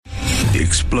The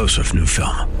explosive new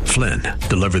film, Flynn,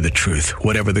 deliver the truth,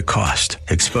 whatever the cost,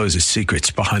 exposes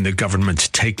secrets behind the government's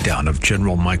takedown of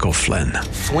General Michael Flynn.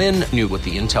 Flynn knew what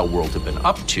the intel world had been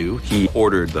up to. He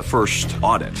ordered the first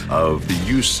audit of the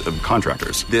use of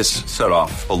contractors. This set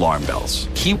off alarm bells.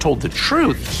 He told the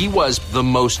truth. He was the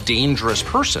most dangerous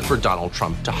person for Donald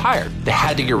Trump to hire. They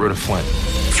had to get rid of Flynn.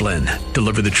 Flynn,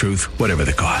 deliver the truth, whatever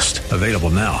the cost. Available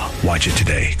now. Watch it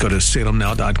today. Go to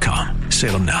salemnow.com.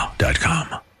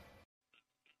 salemnow.com.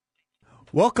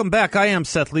 Welcome back. I am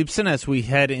Seth Leibson as we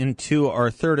head into our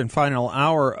third and final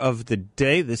hour of the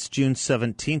day, this June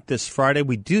 17th, this Friday.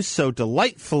 We do so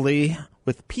delightfully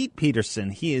with Pete Peterson.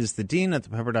 He is the dean at the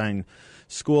Pepperdine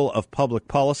School of Public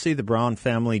Policy, the Brown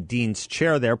family dean's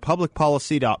chair there,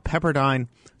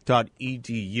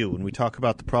 publicpolicy.pepperdine.edu. When we talk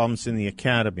about the problems in the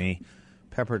academy,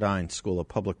 Pepperdine School of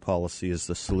Public Policy is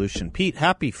the solution. Pete,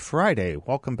 happy Friday.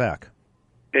 Welcome back.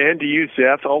 And to you,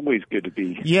 Seth, always good to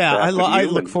be. Yeah, I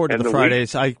look forward to the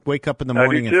Fridays. I wake up in the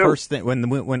morning and first thing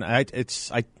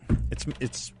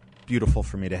it's beautiful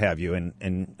for me to have you,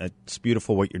 and it's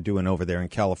beautiful what you're doing over there in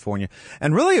California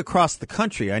and really across the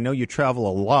country. I know you travel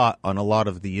a lot on a lot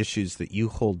of the issues that you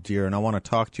hold dear, and I want to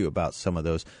talk to you about some of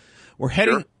those. We're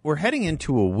heading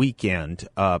into a weekend,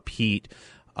 Pete.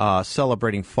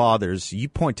 Celebrating fathers. You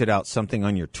pointed out something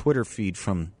on your Twitter feed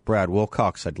from Brad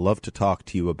Wilcox I'd love to talk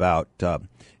to you about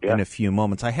in a few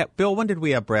moments. Bill, when did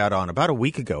we have Brad on? About a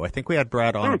week ago. I think we had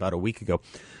Brad on about a week ago.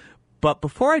 But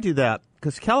before I do that,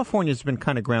 because California's been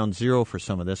kind of ground zero for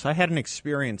some of this, I had an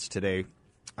experience today.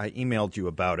 I emailed you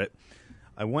about it.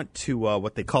 I went to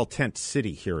what they call Tent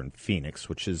City here in Phoenix,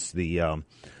 which is the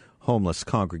homeless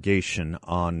congregation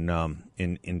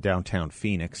in downtown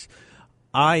Phoenix.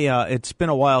 It's been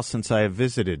a while since I have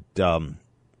visited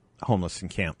homeless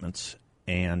encampments,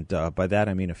 and by that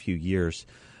I mean a few years.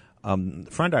 The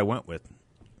friend I went with,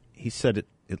 he said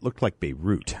it looked like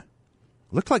Beirut. It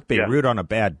looked like Beirut on a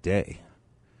bad day.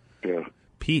 Yeah.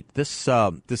 Pete, this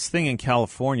thing in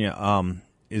California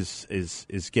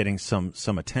is getting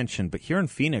some attention, but here in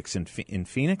Phoenix, in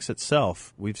Phoenix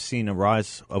itself, we've seen a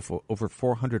rise of over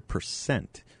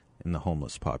 400% in the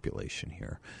homeless population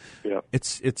here. Yeah.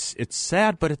 It's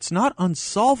sad, but it's not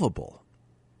unsolvable.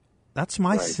 That's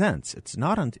my sense. It's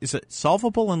not. Is it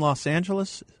solvable in Los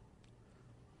Angeles?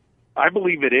 I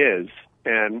believe it is,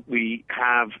 and we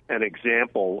have an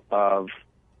example of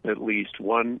at least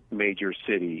one major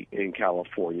city in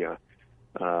California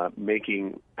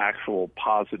making actual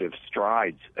positive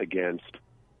strides against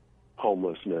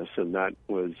homelessness, and that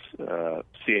was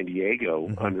San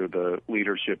Diego under the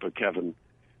leadership of Kevin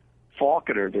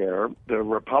Faulconer there, the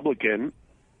Republican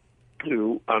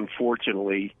who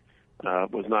unfortunately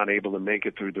was not able to make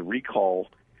it through the recall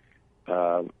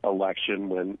election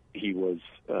when he was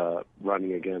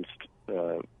running against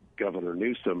Governor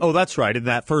Newsom. Oh, that's right. In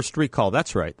that first recall.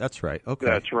 That's right. Okay.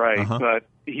 That's right. But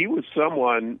he was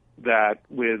someone that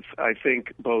with, I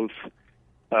think, both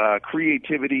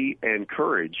creativity and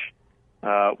courage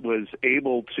was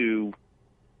able to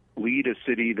lead a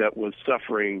city that was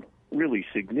suffering really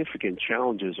significant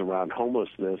challenges around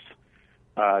homelessness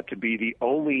to be the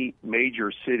only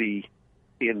major city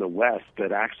in the West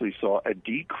that actually saw a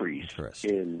decrease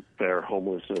in their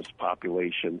homelessness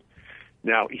population.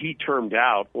 Now, he termed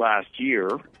out last year,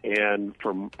 and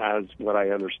from as what I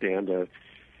understand,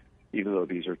 even though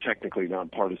these are technically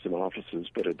nonpartisan offices,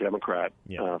 but a Democrat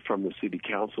from the city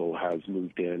council has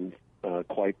moved in,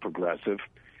 quite progressive,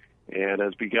 and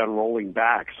has begun rolling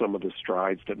back some of the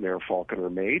strides that Mayor Faulconer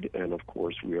made. And, of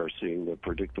course, we are seeing the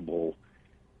predictable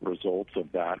results of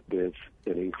that with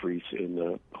an increase in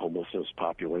the homelessness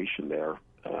population there,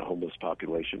 homeless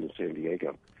population in San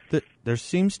Diego. There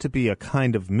seems to be a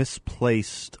kind of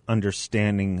misplaced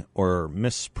understanding or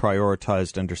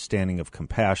misprioritized understanding of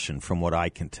compassion from what I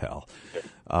can tell.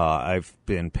 I've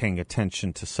been paying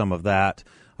attention to some of that.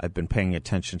 I've been paying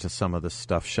attention to some of the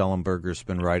stuff Schellenberger's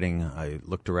been writing. I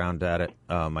looked around at it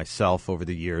myself over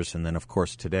the years, and then, of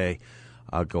course, today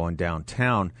going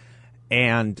downtown.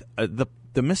 And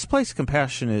the misplaced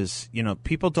compassion is,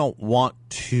 people don't want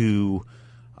to,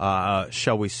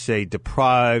 shall we say,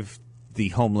 deprive the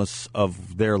homeless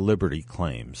of their liberty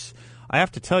claims. I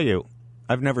have to tell you,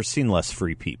 I've never seen less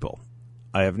free people.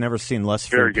 I have never seen less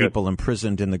free people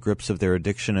imprisoned in the grips of their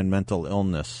addiction and mental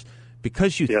illness.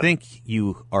 Because you think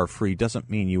you are free doesn't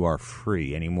mean you are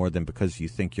free any more than because you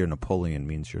think you're Napoleon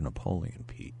means you're Napoleon,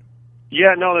 Pete.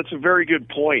 Yeah, no, that's a very good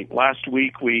point. Last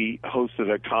week we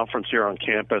hosted a conference here on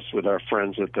campus with our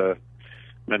friends at the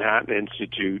Manhattan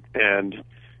Institute, and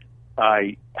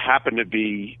I happened to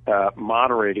be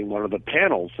moderating one of the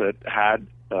panels that had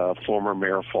former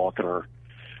Mayor Faulconer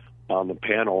on the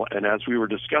panel, and as we were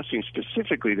discussing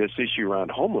specifically this issue around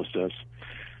homelessness,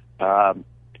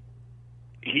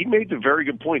 he made the very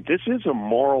good point. This is a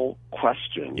moral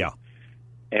question,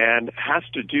 and has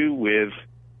to do with,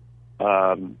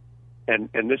 and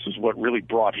this is what really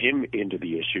brought him into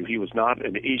the issue. He was not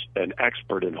an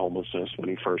expert in homelessness when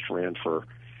he first ran for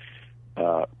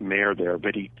mayor there,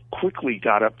 but he quickly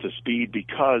got up to speed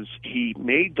because he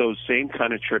made those same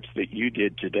kind of trips that you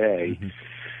did today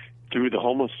through the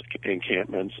homeless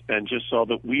encampments and just saw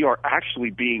that we are actually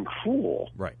being cruel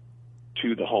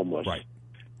to the homeless.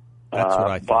 That's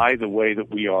what I think. By the way that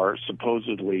we are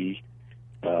supposedly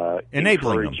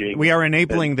enabling them. We are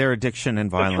enabling their addiction and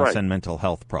violence and mental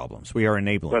health problems. We are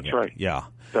enabling That's it. right. Yeah.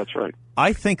 That's right.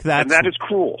 I think that's... And that is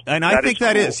cruel. And I think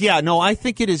that is. Yeah, no, I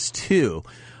think it is too.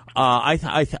 I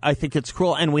think it's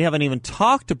cruel, and we haven't even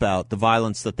talked about the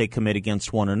violence that they commit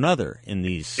against one another in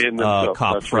these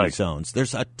cop-free zones.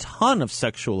 There's a ton of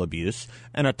sexual abuse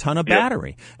and a ton of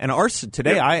battery. And arson.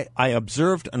 Today I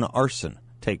observed an arson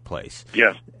take place.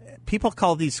 Yes. People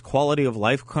call these quality of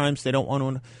life crimes. They don't want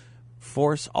to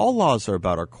enforce. All laws are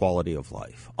about our quality of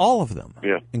life. All of them,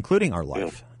 including our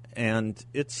life. And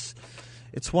it's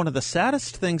one of the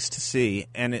saddest things to see,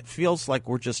 and it feels like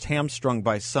we're just hamstrung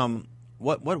by some...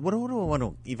 What do I want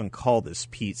to even call this,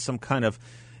 Pete? Some kind of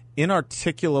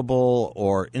inarticulable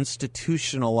or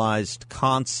institutionalized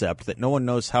concept that no one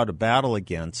knows how to battle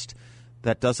against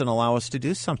that doesn't allow us to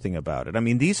do something about it. I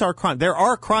mean, these are crimes. There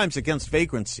are crimes against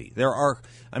vagrancy. There are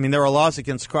laws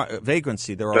against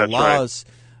vagrancy. There are laws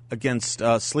against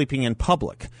sleeping in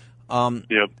public.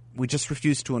 We just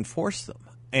refuse to enforce them,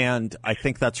 and I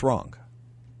think that's wrong.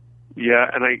 Yeah,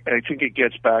 and I think it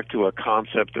gets back to a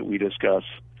concept that we discuss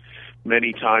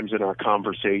many times in our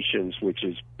conversations, which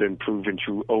has been proven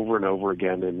true over and over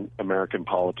again in American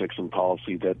politics and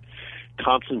policy, that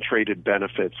concentrated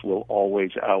benefits will always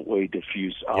outweigh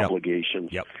diffuse obligations.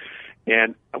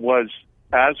 And was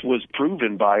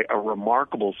proven by a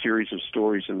remarkable series of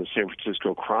stories in the San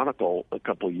Francisco Chronicle a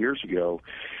couple of years ago.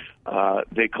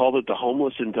 They called it the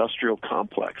homeless industrial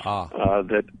complex.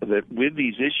 That with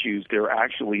these issues, there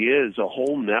actually is a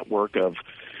whole network of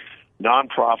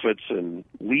nonprofits and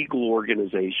legal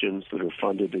organizations that are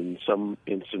funded in some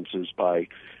instances by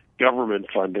government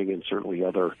funding and certainly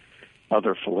other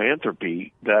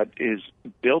philanthropy that is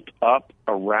built up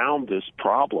around this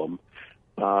problem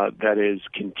that is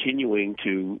continuing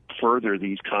to further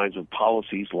these kinds of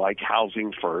policies like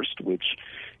Housing First, which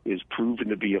is proven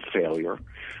to be a failure.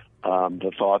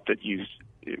 The thought that you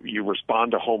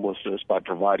respond to homelessness by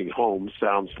providing homes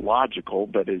sounds logical,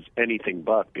 but is anything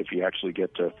but if you actually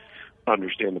get to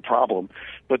understand the problem.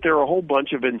 But there are a whole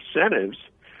bunch of incentives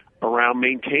around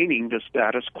maintaining the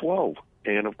status quo.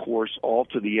 And, of course, all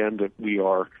to the end that we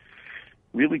are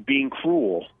really being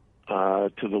cruel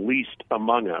to the least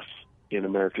among us in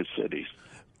America's cities.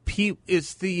 Pete,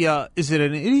 is it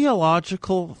an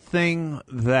ideological thing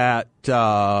that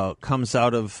comes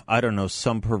out of, I don't know,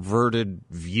 some perverted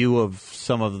view of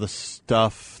some of the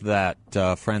stuff that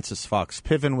Francis Fox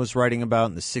Piven was writing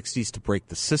about in the 60s to break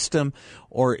the system?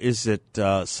 Or is it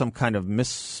some kind of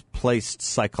misplaced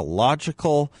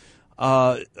psychological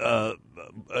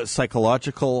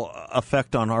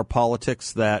effect on our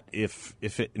politics that if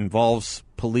it involves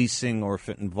policing or if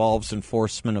it involves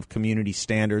enforcement of community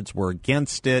standards, we're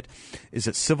against it? Is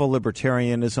it civil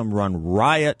libertarianism run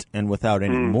riot and without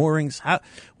any moorings?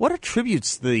 What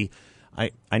attributes I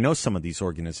know some of these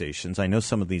organizations. I know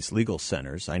some of these legal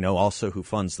centers. I know also who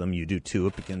funds them. You do too.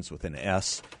 It begins with an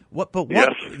S. What is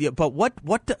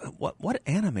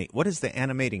the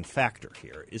animating factor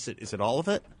here? Is it all of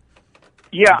it?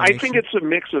 Yeah, I think it's a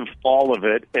mix of all of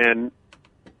it. And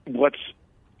what's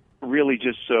really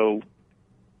just so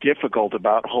difficult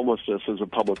about homelessness as a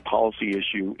public policy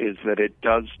issue is that it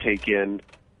does take in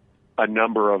a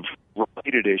number of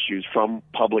related issues from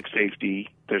public safety.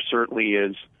 There certainly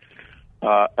is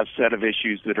a set of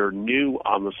issues that are new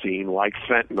on the scene, like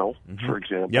fentanyl, for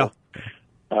example.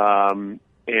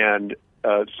 And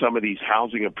some of these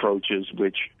housing approaches,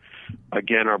 which,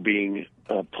 again, are being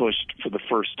pushed for the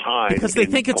first time. Because they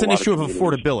think it's an issue of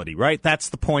affordability, right? That's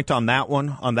the point on that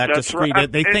one, on that discrete.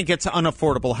 Right. They think it's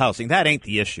unaffordable housing. That ain't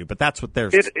the issue, but that's what they're...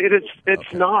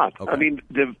 It's not. Okay. I mean,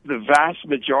 the vast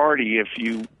majority, if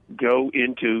you go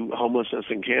into homelessness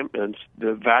encampments,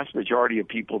 the vast majority of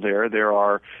people there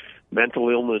are mental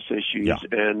illness issues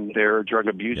and there are drug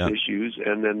abuse issues,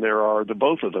 and then there are the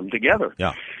both of them together.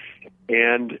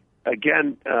 And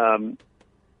again,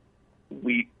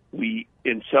 we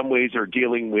in some ways are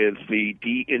dealing with the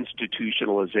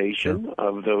deinstitutionalization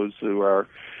of those who are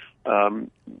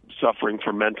suffering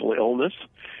from mental illness.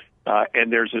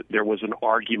 And there was an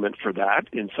argument for that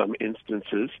in some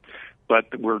instances,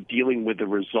 but we're dealing with the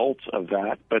results of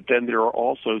that. But then there are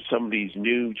also some of these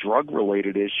new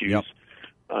drug-related issues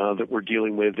that we're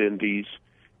dealing with in these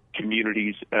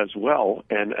communities as well.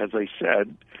 And as I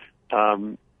said,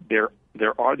 there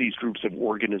are these groups of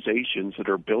organizations that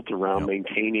are built around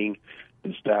maintaining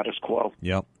the status quo.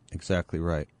 Yep, exactly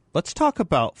right. Let's talk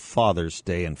about Father's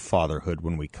Day and fatherhood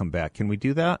when we come back. Can we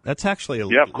do that? That's actually a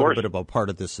little bit of a part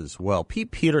of this as well.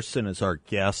 Pete Peterson is our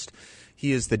guest.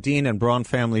 He is the Dean and Braun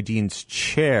Family Dean's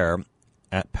Chair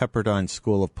at Pepperdine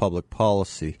School of Public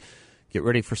Policy. Get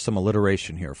ready for some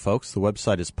alliteration here, folks. The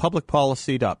website is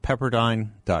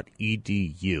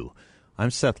publicpolicy.pepperdine.edu.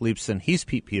 I'm Seth Leibson. He's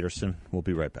Pete Peterson. We'll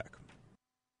be right back.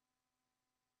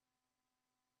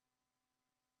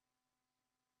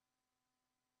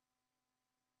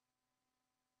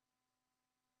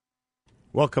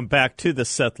 Welcome back to the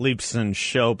Seth Leibson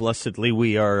Show. Blessedly,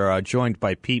 we are joined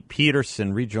by Pete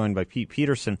Peterson, rejoined by Pete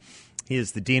Peterson. He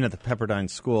is the Dean of the Pepperdine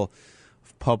School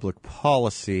of Public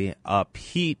Policy.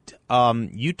 Pete,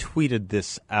 you tweeted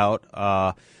this out.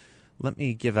 Let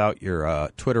me give out your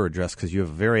Twitter address because you have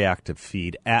a very active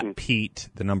feed, at Pete,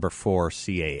 the number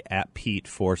 4CA, at Pete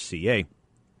 4CA.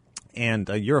 And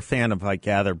you're a fan of, I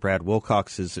gather, Brad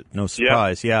Wilcox, is no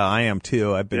surprise. Yeah, I am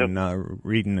too. I've been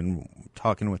reading and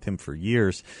talking with him for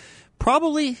years.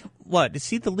 Probably, is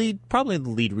he the lead? Probably the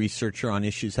lead researcher on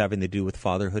issues having to do with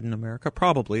fatherhood in America.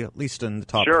 Probably, at least in the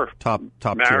top marriage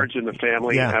tier. and the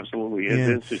family. Absolutely. His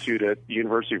institute at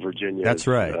University of Virginia. That's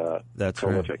right. That's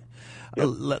prolific.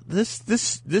 Right.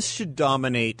 This should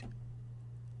dominate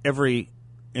every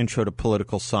Intro to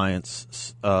Political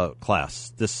Science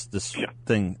class. This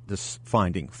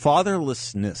finding.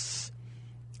 Fatherlessness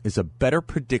is a better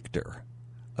predictor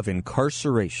of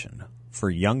incarceration for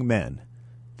young men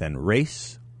than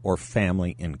race or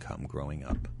family income growing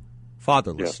up.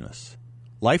 Fatherlessness.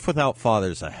 Life without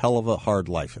father is a hell of a hard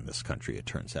life in this country, it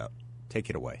turns out. Take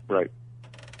it away. Right.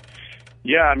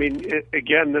 Yeah, I mean,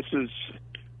 again, this is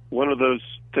one of those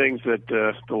things that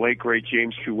the late, great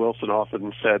James Q. Wilson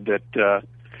often said that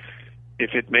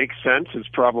if it makes sense, it's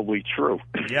probably true.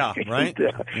 Yeah, right?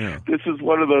 This is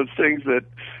one of those things that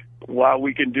while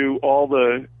we can do all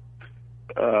the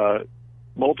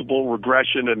multiple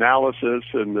regression analysis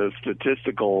and the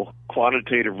statistical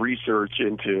quantitative research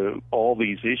into all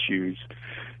these issues,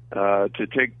 to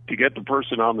get the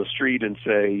person on the street and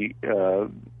say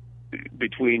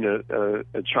between a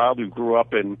child who grew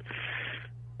up in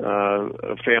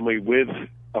a family with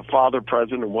a father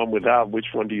present and one without,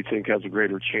 which one do you think has a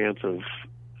greater chance of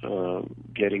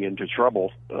getting into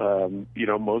trouble?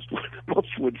 Most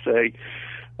would say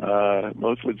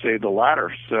the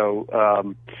latter. So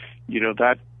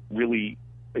that really,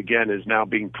 again, is now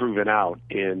being proven out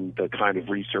in the kind of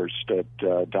research that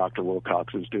Dr.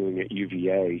 Wilcox is doing at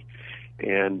UVA.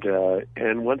 And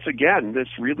once again, this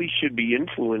really should be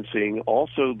influencing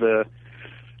also the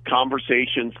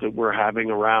conversations that we're having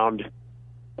around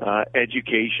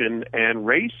education and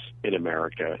race in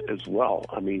America as well.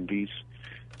 I mean, these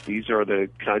are the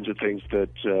kinds of things that,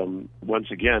 once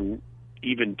again,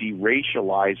 even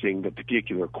deracializing the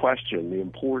particular question, the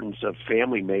importance of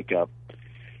family makeup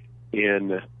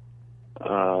in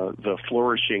the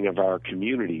flourishing of our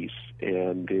communities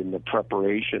and in the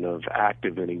preparation of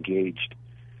active and engaged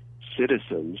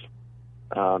citizens,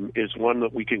 is one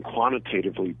that we can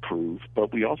quantitatively prove,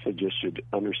 but we also just should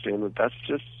understand that that's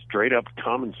just straight up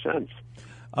common sense.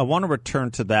 I want to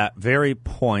return to that very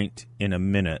point in a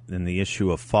minute in the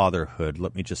issue of fatherhood.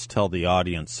 Let me just tell the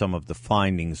audience some of the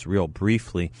findings real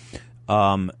briefly.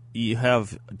 You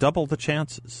have double the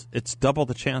chances. It's double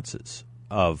the chances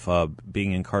of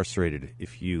being incarcerated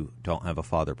if you don't have a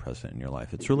father present in your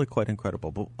life. It's really quite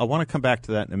incredible. But I want to come back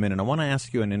to that in a minute. I want to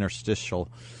ask you an interstitial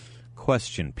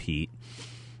question, Pete.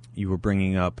 You were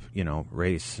bringing up,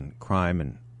 race and crime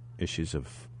and issues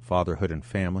of fatherhood and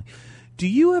family. Do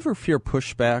you ever fear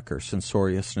pushback or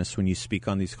censoriousness when you speak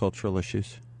on these cultural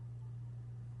issues?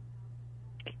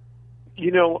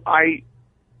 I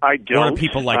don't. Or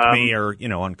people like me or,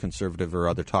 on conservative or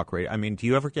other talk radio. I mean, do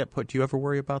you ever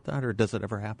worry about that, or does it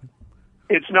ever happen?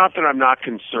 It's not that I'm not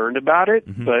concerned about it,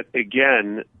 but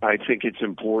again, I think it's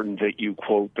important that you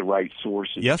quote the right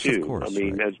sources, yes, too. Of course, I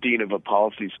mean, right. As dean of a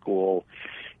policy school,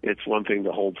 it's one thing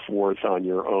to hold forth on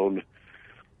your own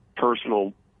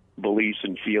personal beliefs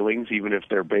and feelings, even if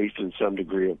they're based in some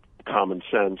degree of common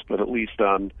sense. But at least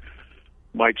on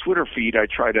my Twitter feed, I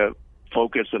try to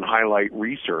focus and highlight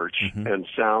research and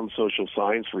sound social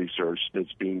science research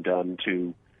that's being done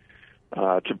to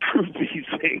to prove these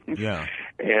things. Yeah.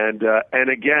 And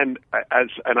again,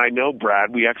 and I know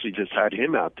Brad, we actually just had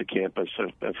him out to campus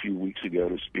a few weeks ago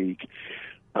to speak.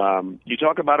 You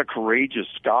talk about a courageous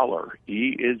scholar.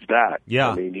 He is that. Yeah.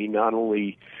 I mean, he not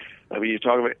only, you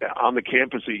talk about on the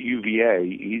campus at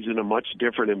UVA, he's in a much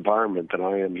different environment than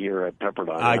I am here at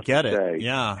Pepperdine. I get it.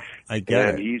 Yeah, I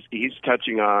get it. He's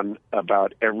touching on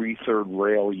about every third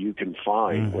rail you can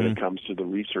find when it comes to the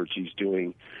research he's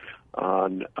doing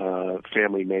on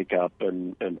family makeup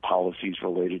and policies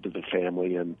related to the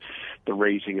family and the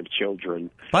raising of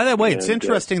children. By the way, it's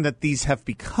interesting that these have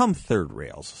become third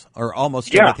rails, or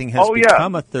almost everything has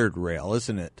become a third rail,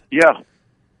 isn't it? Yeah.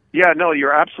 Yeah, no,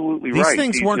 you're absolutely right. These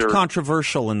things weren't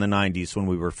controversial in the 90s when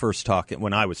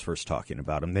when I was first talking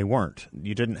about them. They weren't.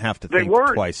 You didn't have to think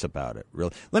twice about it,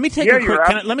 really. Let me take a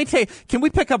quick, can we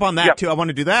pick up on that too? I want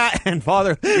to do that. And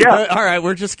Father, all right,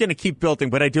 we're just going to keep building,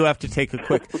 but I do have to take a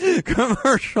quick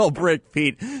commercial break,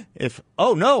 Pete.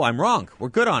 No, I'm wrong. We're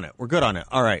good on it.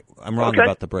 All right, I'm wrong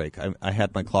about the break. I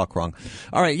had my clock wrong.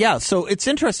 All right, yeah, so it's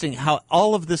interesting how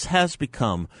all of this has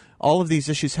become all of these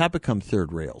issues have become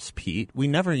third rails, Pete. We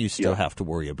never used to have to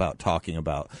worry about talking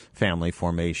about family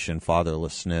formation,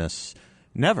 fatherlessness.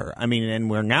 Never. I mean, and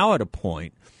we're now at a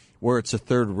point where it's a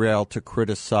third rail to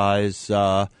criticize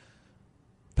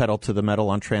pedal to the metal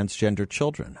on transgender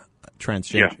children.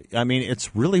 I mean,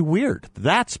 it's really weird.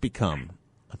 That's become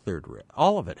a third rail.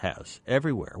 All of it has,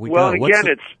 everywhere.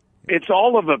 It's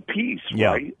all of a piece,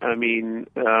 right? I mean,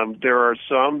 there are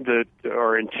some that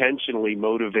are intentionally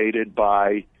motivated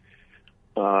by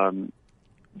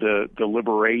the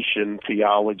liberation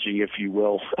theology, if you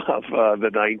will, of the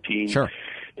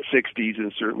 1960s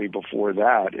and certainly before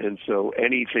that. And so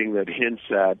anything that hints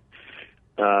at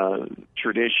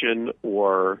tradition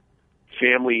or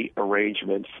family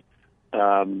arrangements,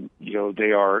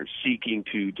 they are seeking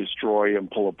to destroy and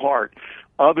pull apart.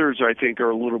 Others, I think, are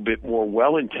a little bit more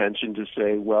well-intentioned to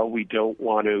say, well, we don't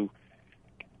want to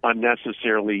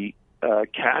unnecessarily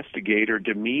castigate or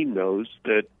demean those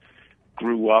that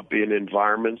grew up in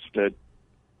environments that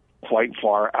quite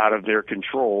far out of their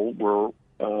control were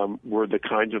the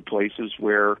kinds of places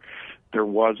where there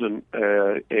wasn't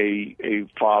a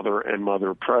father and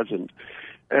mother present.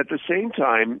 At the same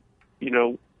time,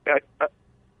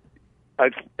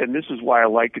 and this is why I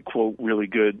like to quote really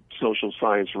good social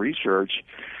science research,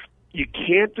 you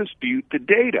can't dispute the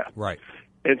data. Right.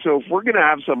 And so if we're going to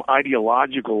have some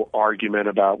ideological argument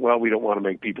about, well, we don't want to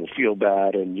make people feel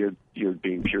bad and you're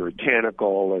being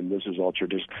puritanical and this is all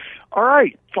tradition. All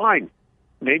right, fine.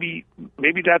 Maybe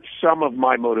that's some of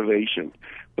my motivation.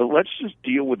 But let's just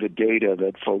deal with the data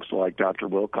that folks like Dr.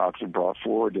 Wilcox have brought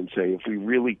forward and say, if we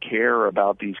really care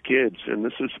about these kids, and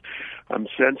this is, I'm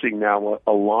sensing now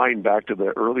a line back to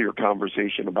the earlier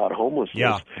conversation about homelessness.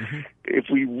 Yeah.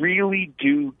 If we really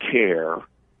do care,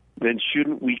 then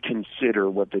shouldn't we consider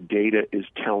what the data is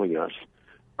telling us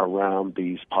around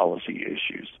these policy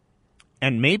issues?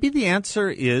 And maybe the answer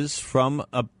is from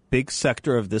a big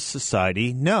sector of this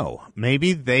society, no.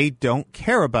 Maybe they don't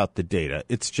care about the data.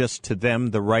 It's just to them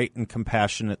the right and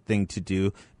compassionate thing to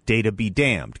do. Data be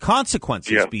damned.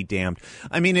 Consequences be damned.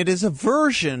 I mean, it is a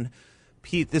version,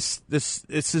 Pete, this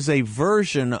is a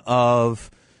version of,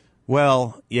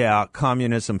 well, yeah,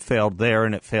 communism failed there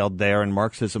and it failed there and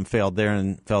Marxism failed there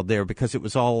and failed there because it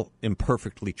was all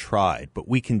imperfectly tried, but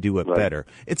we can do it better.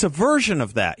 It's a version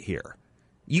of that here.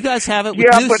 You guys have it with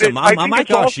Newsom. My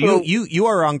gosh, also, you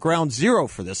are on ground zero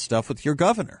for this stuff with your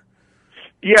governor.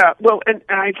 Yeah, well, and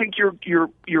I think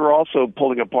you're also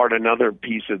pulling apart another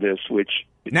piece of this, which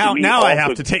now I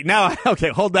have to take now. Okay,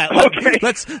 hold that.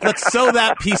 Let's sew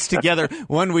that piece together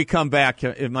when we come back.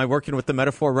 Am I working with the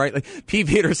metaphor rightly? Pete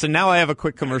Peterson. Now I have a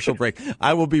quick commercial break.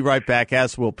 I will be right back,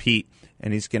 as will Pete,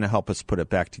 and he's going to help us put it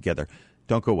back together.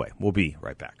 Don't go away. We'll be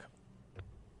right back.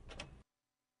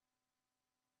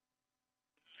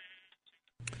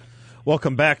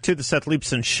 Welcome back to the Seth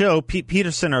Leibsohn Show. Pete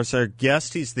Peterson is our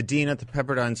guest. He's the dean at the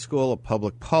Pepperdine School of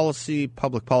Public Policy,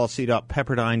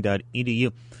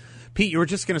 publicpolicy.pepperdine.edu. Pete, you were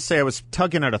just going to say I was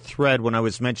tugging at a thread when I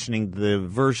was mentioning the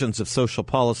versions of social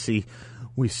policy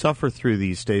we suffer through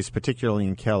these days, particularly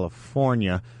in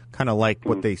California, kind of like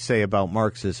what they say about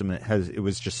Marxism.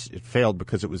 It failed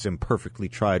because it was imperfectly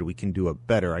tried. We can do it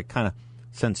better. I kind of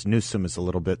sense Newsom is a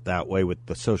little bit that way with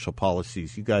the social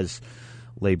policies you guys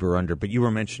labor under, but you were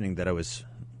mentioning that I was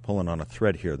pulling on a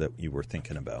thread here that you were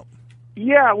thinking about.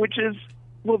 Yeah, which is,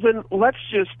 well, then let's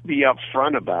just be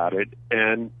upfront about it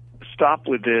and stop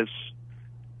with this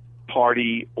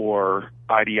party or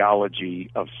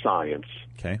ideology of science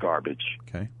garbage.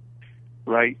 Okay.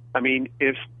 Right? I mean,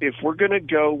 if we're going to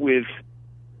go with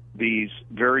these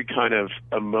very kind of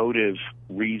emotive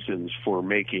reasons for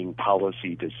making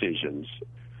policy decisions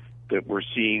that we're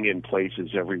seeing in places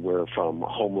everywhere from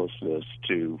homelessness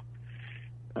to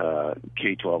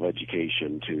K-12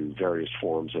 education to various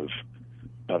forms of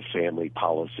family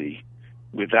policy,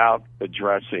 without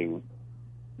addressing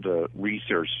the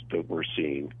research that we're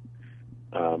seeing,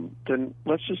 then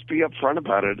let's just be upfront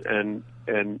about it and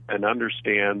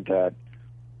understand that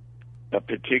a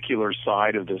particular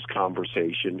side of this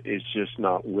conversation is just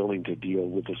not willing to deal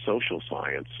with the social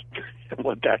science and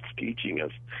what that's teaching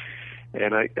us.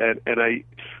 And I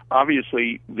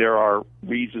obviously there are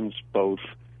reasons, both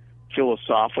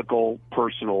philosophical,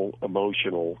 personal,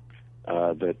 emotional,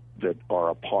 that are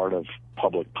a part of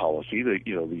public policy. That,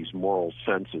 you know, these moral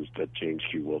senses that James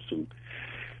Q. Wilson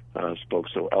spoke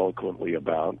so eloquently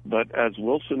about. But as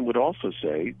Wilson would also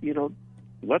say, you know,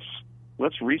 let's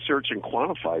research and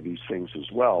quantify these things as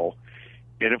well.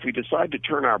 And if we decide to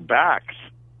turn our backs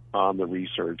on the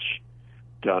research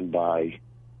done by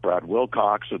Brad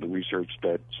Wilcox, or the research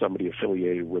that somebody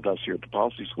affiliated with us here at the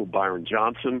Policy School, Byron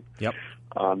Johnson,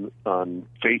 on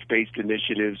faith-based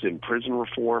initiatives in prison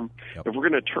reform, if we're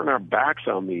going to turn our backs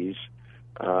on these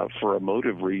for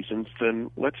emotive reasons, then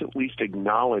let's at least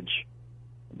acknowledge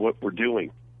what we're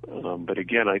doing. But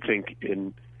again, I think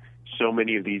in so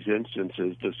many of these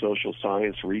instances, the social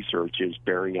science research is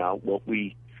bearing out what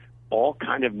we all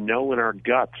kind of know in our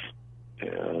guts,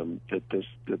 that this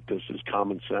is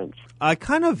common sense. I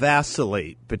kind of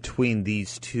vacillate between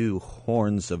these two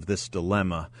horns of this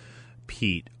dilemma,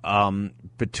 Pete.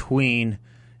 Between,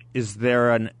 is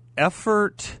there an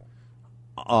effort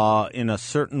in a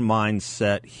certain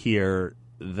mindset here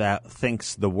that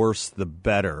thinks the worse the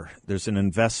better? There's an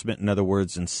investment, in other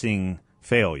words, in seeing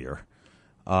failure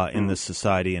in this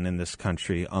society and in this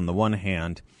country on the one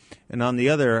hand. And on the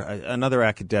other, another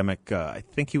academic, I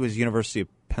think he was University of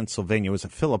Pennsylvania, was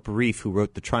it Philip Reif who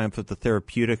wrote The Triumph of the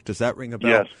Therapeutic? Does that ring a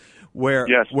bell? Yes. Where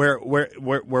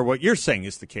what you're saying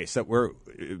is the case, that where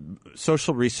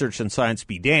social research and science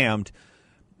be damned,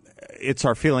 it's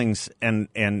our feelings and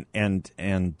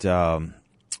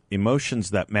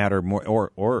emotions that matter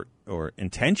more, or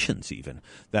intentions even,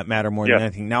 that matter more than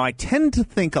anything. Now, I tend to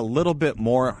think a little bit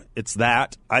more it's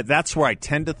that. That's where I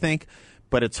tend to think,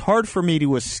 but it's hard for me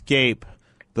to escape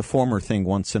the former thing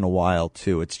once in a while,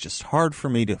 too. It's just hard for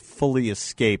me to fully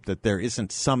escape that there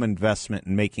isn't some investment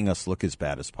in making us look as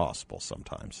bad as possible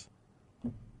sometimes.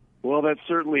 Well, that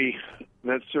certainly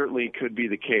could be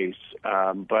the case.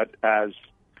 But as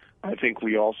I think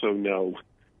we also know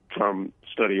from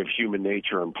study of human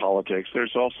nature and politics,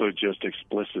 there's also just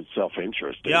explicit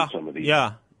self-interest in some of these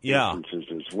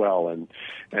instances as well. And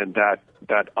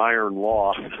that iron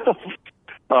law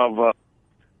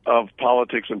of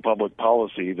politics and public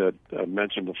policy that I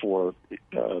mentioned before,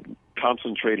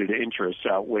 concentrated interests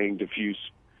outweighing diffuse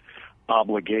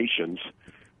obligations,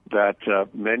 that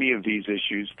many of these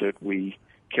issues that we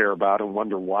care about and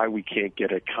wonder why we can't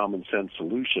get at common sense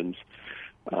solutions,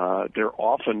 they're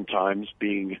oftentimes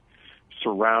being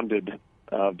surrounded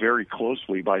very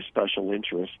closely by special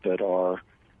interests that are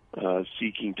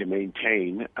seeking to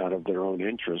maintain, out of their own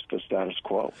interest, the status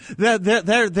quo.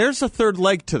 There's a third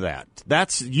leg to that.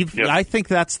 I think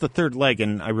that's the third leg,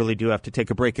 and I really do have to take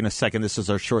a break in a second. This is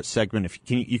our short segment. If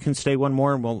you can stay one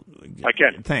more, and I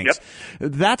can. Thanks.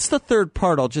 Yep. That's the third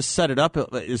part. I'll just set it up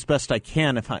as best I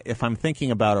can, if I'm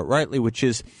thinking about it rightly, which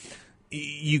is,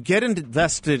 you get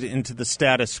invested into the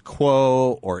status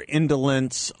quo or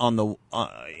indolence on the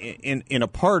in a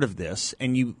part of this,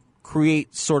 and you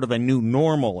create sort of a new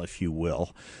normal, if you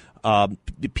will.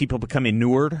 People become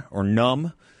inured or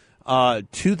numb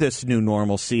to this new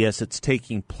normalcy as it's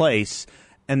taking place,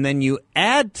 and then you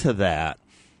add to that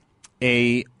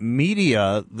a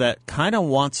media that kind of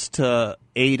wants to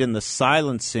aid in the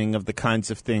silencing of the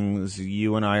kinds of things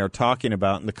you and I are talking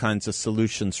about and the kinds of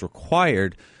solutions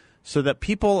required, so that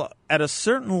people at a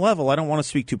certain level, I don't want to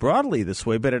speak too broadly this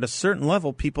way, but at a certain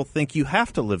level, people think you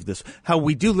have to live this. How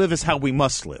we do live is how we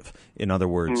must live, in other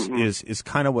words, is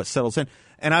kind of what settles in.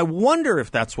 And I wonder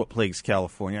if that's what plagues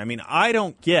California. I mean, I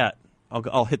don't get –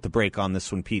 I'll hit the brake on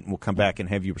this one, Pete, and we'll come back and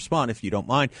have you respond if you don't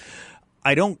mind.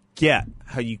 I don't get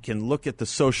how you can look at the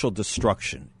social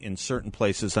destruction in certain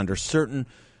places under certain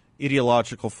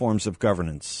ideological forms of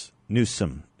governance.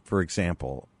 Newsom, for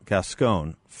example,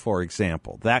 Gascon, for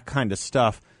example, that kind of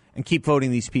stuff, and keep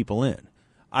voting these people in.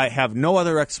 I have no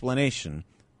other explanation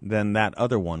than that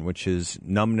other one, which is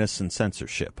numbness and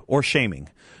censorship or shaming.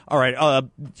 All right,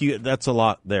 that's a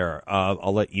lot there.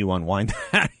 I'll let you unwind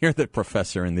that. You're the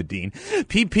professor and the dean.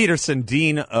 Pete Peterson,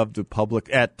 dean of the public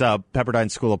at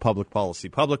Pepperdine School of Public Policy,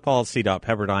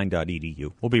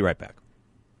 publicpolicy.pepperdine.edu. We'll be right back.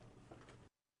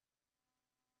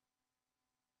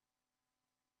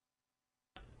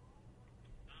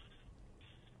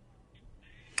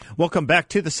 Welcome back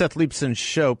to the Seth Leibsohn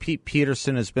Show. Pete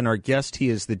Peterson has been our guest. He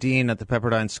is the dean at the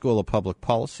Pepperdine School of Public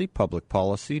Policy,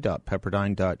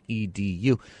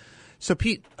 publicpolicy.pepperdine.edu. So,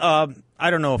 Pete, I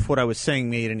don't know if what I was saying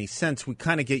made any sense. We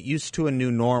kind of get used to a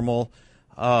new normal.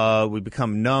 We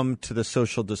become numb to the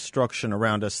social destruction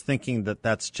around us, thinking that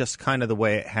that's just kind of the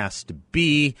way it has to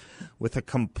be with a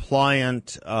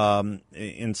compliant,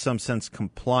 in some sense,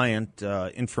 compliant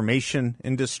information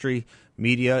industry,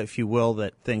 media, if you will,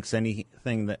 that thinks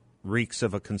anything that reeks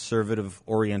of a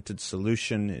conservative-oriented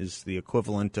solution is the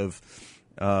equivalent of,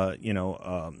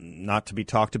 not to be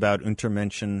talked about,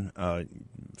 untermention,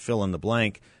 fill in the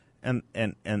blank. And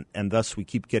thus we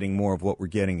keep getting more of what we're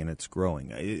getting, and it's growing.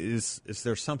 Is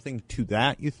there something to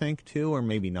that, you think, too, or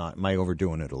maybe not? Am I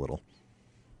overdoing it a little?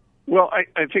 Well, I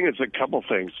think it's a couple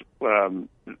things.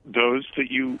 Those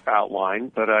that you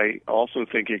outlined, but I also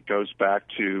think it goes back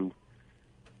to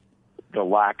the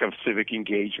lack of civic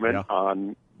engagement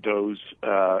on those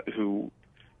who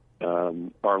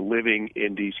are living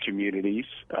in these communities.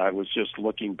 I was just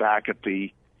looking back at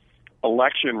the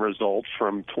election results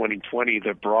from 2020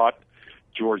 that brought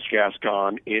George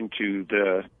Gascon into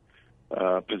the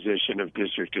position of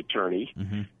district attorney.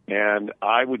 Mm-hmm. And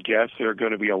I would guess there are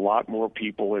going to be a lot more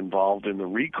people involved in the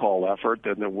recall effort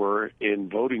than there were in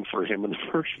voting for him in the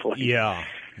first place. Yeah.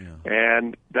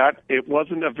 And that it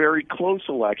wasn't a very close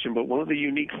election, but one of the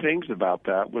unique things about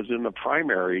that was in the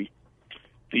primary,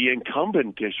 the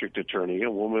incumbent district attorney,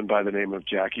 a woman by the name of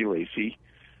Jackie Lacey,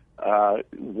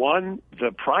 won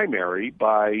the primary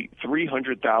by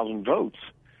 300,000 votes.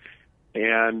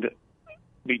 And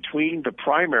between the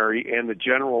primary and the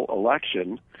general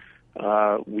election,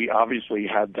 we obviously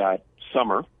had that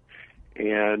summer.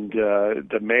 And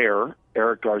the mayor,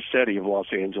 Eric Garcetti of Los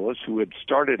Angeles, who had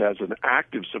started as an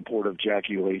active supporter of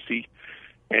Jackie Lacey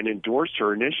and endorsed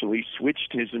her initially,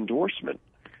 switched his endorsement.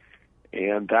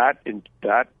 And that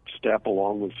step,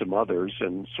 along with some others,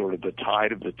 and sort of the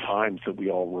tide of the times that we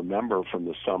all remember from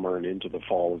the summer and into the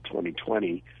fall of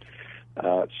 2020,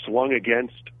 swung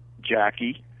against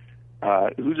Jackie,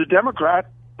 who's a Democrat,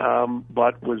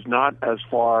 but was not as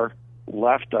far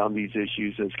left on these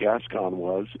issues as Gascon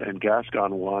was. And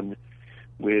Gascon won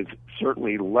with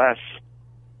certainly less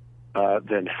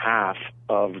than half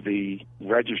of the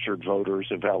registered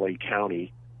voters of L.A.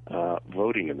 County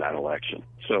voting in that election.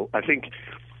 So I think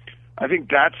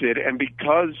that's it. And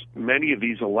because many of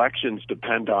these elections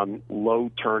depend on low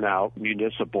turnout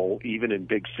municipal, even in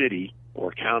big city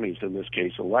or counties, in this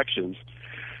case, elections,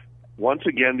 once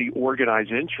again, the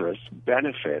organized interests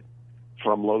benefit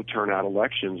from low turnout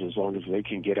elections as long as they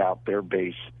can get out their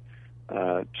base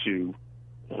to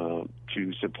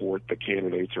support the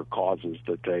candidates or causes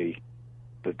that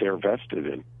they're vested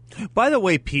in. By the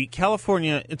way, Pete,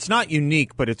 California, it's not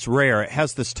unique, but it's rare. It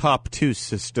has this top two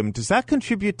system. Does that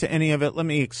contribute to any of it?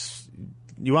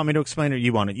 You want me to explain, or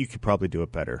you want it? You could probably do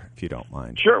it better if you don't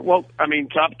mind. Sure. Well, I mean,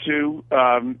 top two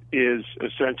is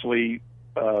essentially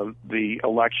the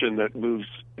election that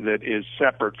is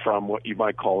separate from what you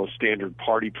might call a standard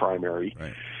party primary,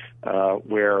 right.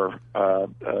 Where a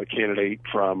candidate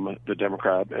from the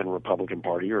Democrat and Republican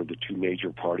Party, or the two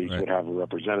major parties, right, would have a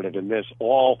representative. In this,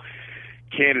 all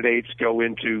candidates go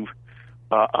onto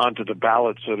the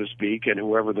ballot, so to speak, and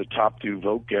whoever the top two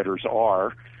vote getters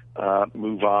are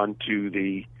move on to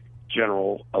the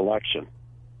general election.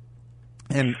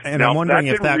 And now, I'm wondering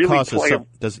if that really causes how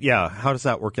does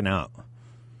that working out?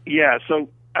 Yeah, so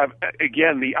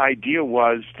again, the idea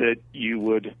was that you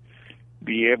would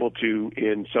be able to,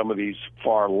 in some of these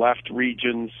far left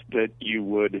regions, that you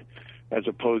would, as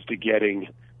opposed to getting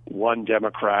one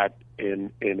Democrat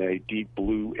in a deep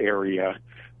blue area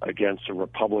against a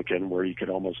Republican, where you could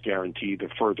almost guarantee the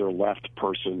further left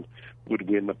person would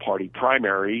win the party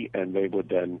primary and they would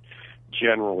then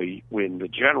generally win the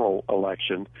general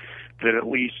election, that at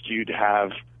least you'd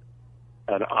have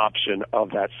an option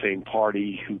of that same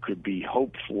party who could be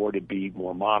hoped for to be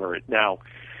more moderate. Now,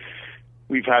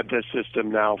 we've had this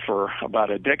system now for about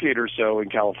a decade or so in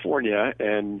California,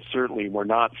 and certainly we're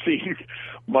not seeing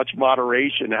much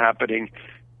moderation happening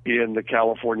in the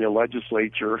California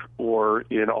legislature or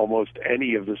in almost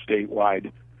any of the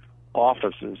statewide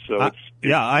offices. So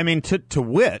I mean, to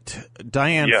wit,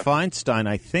 Dianne Feinstein,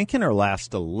 I think in her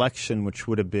last election, which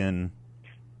would have been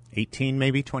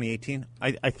 2018,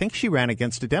 I think she ran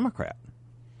against a Democrat.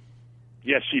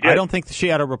 Yes, she did. I don't think she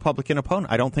had a Republican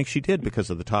opponent. I don't think she did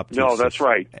because of the top two. No, that's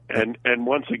right. And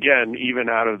once again, even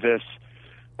out of this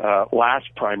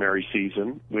last primary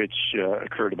season, which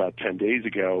occurred about 10 days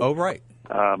ago. Oh, right.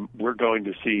 We're going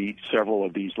to see several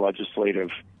of these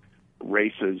legislative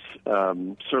races,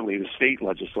 certainly the state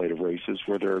legislative races,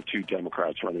 where there are two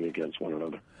Democrats running against one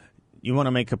another. You want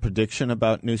to make a prediction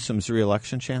about Newsom's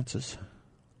reelection chances?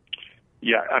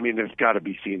 Yeah, I mean, it's got to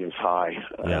be seen as high.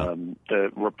 Yeah.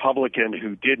 The Republican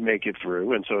who did make it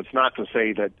through, and so it's not to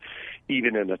say that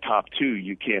even in the top two,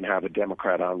 you can't have a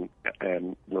Democrat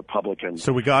and Republican.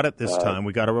 So we got it this time.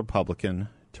 We got a Republican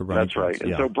to run. That's right. And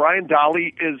yeah. so Brian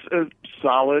Dahle is a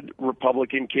solid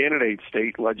Republican candidate,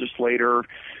 state legislator,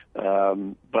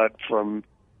 but from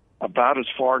about as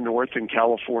far north in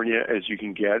California as you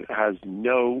can get, has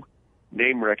no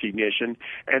name recognition.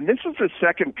 And this is the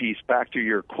second piece, back to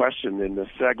your question in the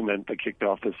segment that kicked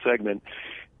off this segment.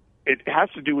 It has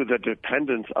to do with the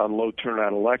dependence on low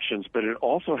turnout elections, but it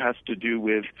also has to do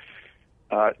with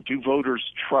do voters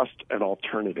trust an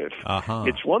alternative?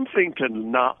 It's one thing to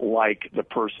not like the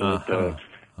person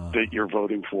that you're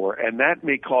voting for, and that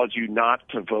may cause you not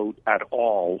to vote at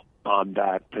all on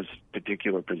that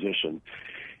particular position.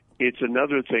 It's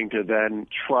another thing to then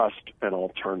trust an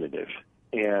alternative.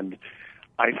 And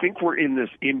I think we're in this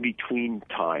in-between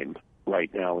time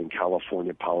right now in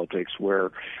California politics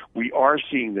where we are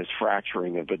seeing this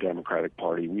fracturing of the Democratic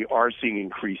Party. We are seeing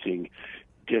increasing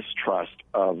distrust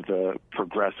of the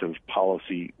progressive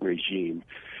policy regime.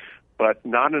 But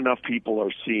not enough people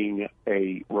are seeing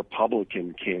a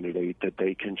Republican candidate that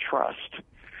they can trust.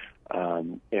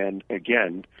 And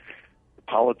again,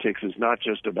 politics is not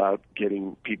just about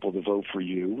getting people to vote for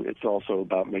you. It's also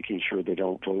about making sure they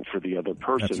don't vote for the other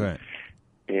person. That's right.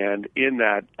 And in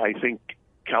that, I think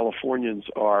Californians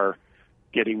are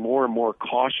getting more and more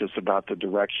cautious about the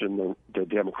direction the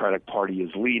Democratic Party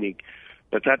is leaning.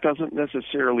 But that doesn't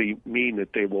necessarily mean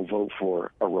that they will vote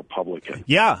for a Republican.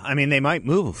 Yeah, I mean, they might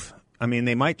move. I mean,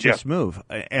 they might just move.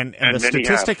 And the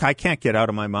statistic I can't get out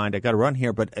of my mind, I got to run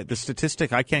here, but the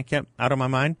statistic I can't get out of my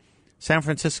mind, San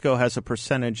Francisco has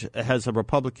a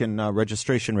Republican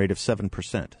registration rate of 7%.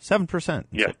 7%.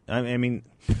 Yeah. I mean,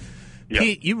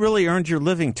 Pete, you really earned your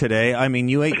living today. I mean,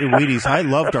 you ate your Wheaties. I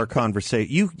loved our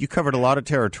conversation. You covered a lot of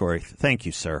territory. Thank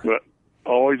you, sir. Well,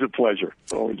 always a pleasure.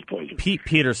 Always a pleasure. Pete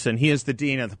Peterson, he is the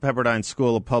dean at the Pepperdine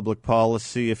School of Public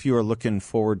Policy. If you are looking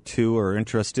forward to or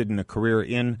interested in a career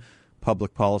in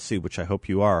public policy, which I hope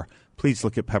you are, please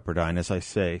look at Pepperdine. As I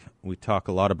say, we talk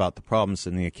a lot about the problems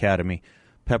in the academy.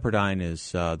 Pepperdine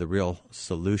is the real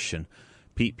solution.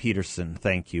 Pete Peterson,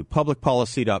 thank you.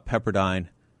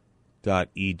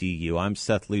 Publicpolicy.pepperdine.edu. I'm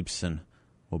Seth Leibson.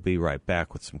 We'll be right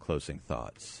back with some closing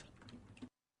thoughts.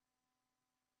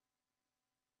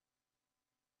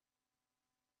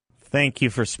 Thank you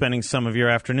for spending some of your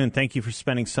afternoon. Thank you for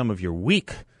spending some of your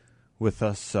week with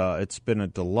us. It's been a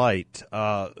delight.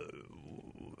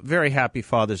 Very happy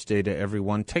Father's Day to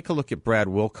everyone. Take a look at Brad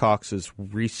Wilcox's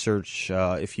research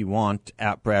if you want,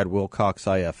 at Brad Wilcox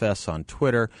IFS on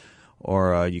Twitter,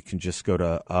 or you can just go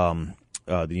to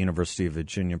the University of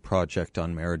Virginia Project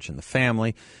on Marriage and the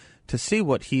Family to see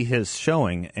what he is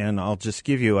showing. And I'll just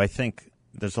give you, I think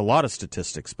there's a lot of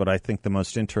statistics, but I think the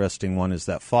most interesting one is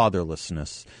that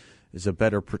fatherlessness is a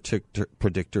better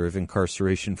predictor of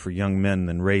incarceration for young men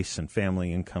than race and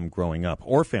family income growing up,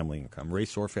 or family income,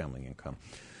 race or family income.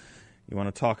 You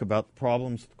want to talk about the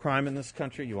problems of crime in this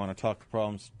country? You want to talk the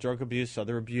problems of drug abuse,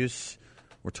 other abuse?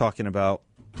 We're talking about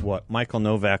what Michael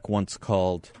Novak once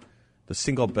called the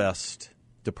single best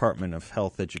Department of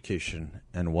Health, Education,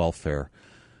 and Welfare,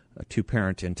 a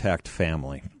two-parent intact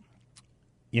family.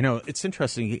 You know, it's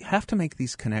interesting. You have to make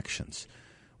these connections.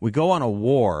 We go on a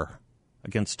war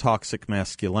against toxic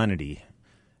masculinity,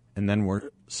 and then we're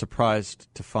surprised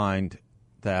to find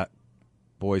that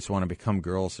boys want to become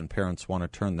girls and parents want to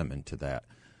turn them into that.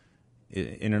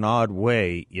 In an odd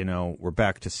way, you know, we're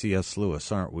back to C.S.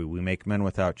 Lewis, aren't we? We make men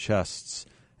without chests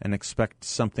and expect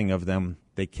something of them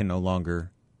they can no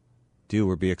longer do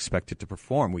or be expected to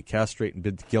perform. We castrate and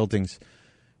bid the geldings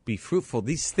be fruitful.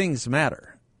 These things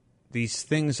matter. These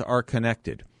things are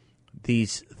connected.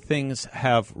 These things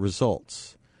have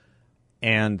results.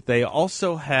 And they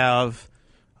also have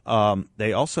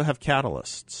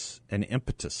catalysts and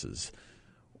impetuses.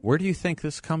 Where do you think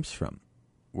this comes from?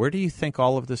 Where do you think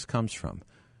all of this comes from?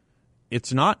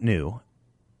 It's not new.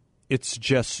 It's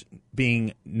just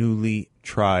being newly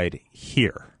tried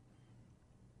here.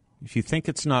 If you think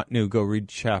it's not new, go read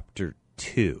Chapter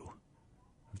 2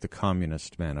 of the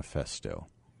Communist Manifesto.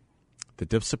 The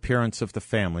disappearance of the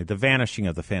family, the vanishing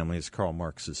of the family is Karl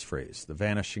Marx's phrase. The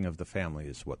vanishing of the family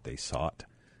is what they sought.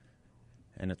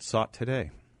 And it's sought today.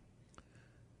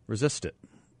 Resist it.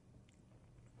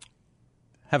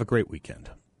 Have a great weekend.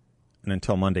 And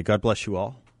until Monday, God bless you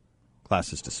all.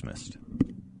 Class is dismissed.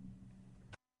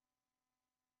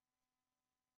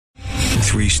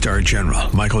 3-star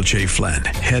general Michael J. Flynn,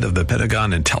 head of the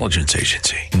Pentagon Intelligence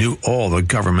Agency, knew all the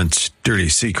government's dirty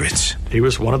secrets. He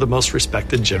was one of the most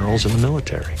respected generals in the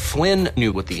military. Flynn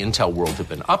knew what the intel world had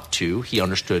been up to. He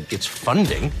understood its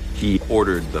funding. He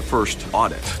ordered the first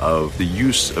audit of the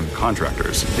use of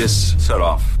contractors. This set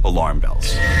off alarm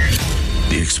bells.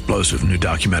 The explosive new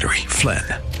documentary, Flynn,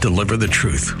 Deliver the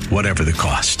Truth, Whatever the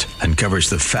Cost, uncovers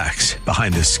the facts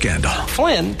behind this scandal.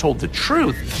 Flynn told the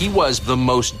truth. He was the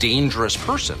most dangerous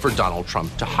person for Donald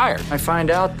Trump to hire. I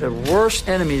find out the worst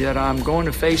enemy that I'm going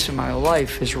to face in my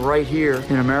life is right here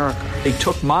in America. They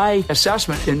took my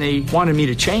assessment and they wanted me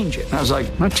to change it. And I was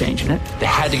like, I'm not changing it. They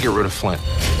had to get rid of Flynn.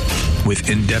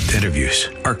 With in-depth interviews,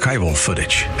 archival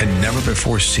footage, and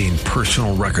never-before-seen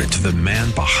personal records of the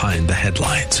man behind the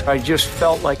headlines. I just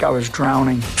felt like I was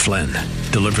drowning. Flynn,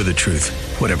 Deliver the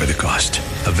Truth, Whatever the Cost.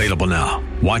 Available now.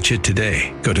 Watch it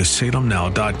today. Go to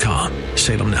salemnow.com.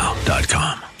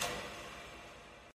 salemnow.com.